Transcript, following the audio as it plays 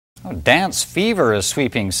Oh, dance fever is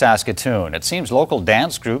sweeping Saskatoon. It seems local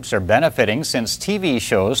dance groups are benefiting since TV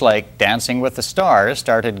shows like Dancing with the Stars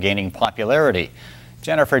started gaining popularity.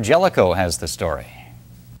 Jennifer Jellicoe has the story.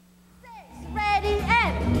 Ready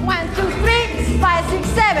and 1, 2, 3, 5, 6,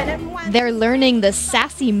 7 and 1. They're learning the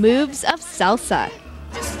sassy moves of salsa.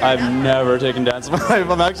 I've never taken dance in my life.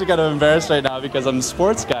 I'm actually kind of embarrassed right now because I'm a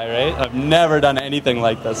sports guy, right? I've never done anything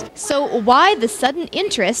like this. So why the sudden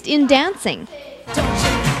interest in dancing?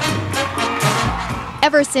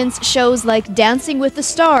 Ever since shows like Dancing with the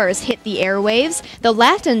Stars hit the airwaves, the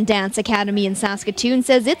Latin Dance Academy in Saskatoon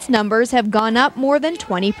says its numbers have gone up more than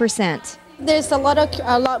 20%. There's a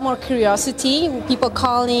lot more curiosity, people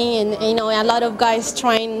calling, and a lot of guys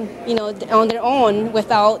trying, on their own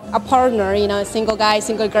without a partner. Single guys,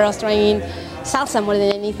 single girls trying salsa more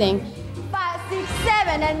than anything. 5, 6,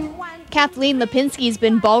 7 and 1. Kathleen Lipinski's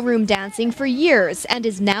been ballroom dancing for years and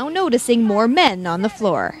is now noticing more men on the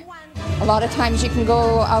floor. A lot of times you can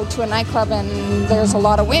go out to a nightclub and there's a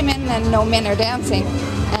lot of women and no men are dancing.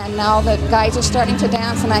 And now the guys are starting to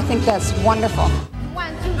dance, and I think that's wonderful.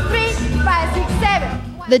 1, 2, 3, 5, 6,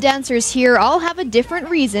 7. The dancers here all have a different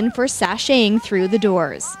reason for sashaying through the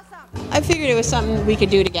doors. I figured it was something we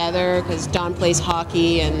could do together because Don plays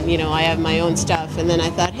hockey and, I have my own stuff. And then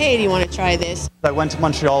I thought, hey, do you want to try this? I went to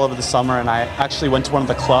Montreal over the summer and I actually went to one of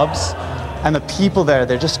the clubs, and the people there,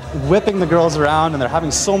 they're just whipping the girls around and they're having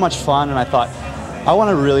so much fun, and I thought, I want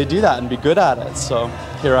to really do that and be good at it, so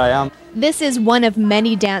here I am. This is one of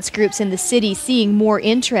many dance groups in the city seeing more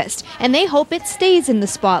interest, and they hope it stays in the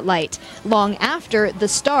spotlight long after the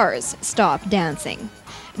stars stop dancing.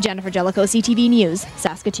 Jennifer Jellicoe, CTV News,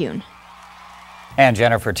 Saskatoon. And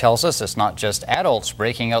Jennifer tells us it's not just adults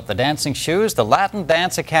breaking out the dancing shoes. The Latin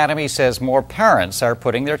Dance Academy says more parents are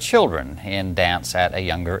putting their children in dance at a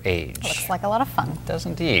younger age. Looks like a lot of fun. It does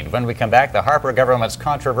indeed. When we come back, the Harper government's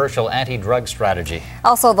controversial anti-drug strategy.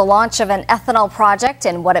 Also, the launch of an ethanol project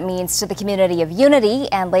and what it means to the community of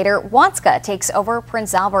Unity. And later, Wanska takes over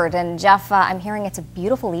Prince Albert. And Jeff, I'm hearing it's a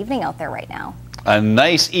beautiful evening out there right now. A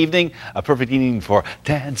nice evening, a perfect evening for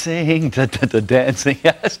dancing, dancing.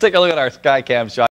 Let's take a look at our Skycam shot.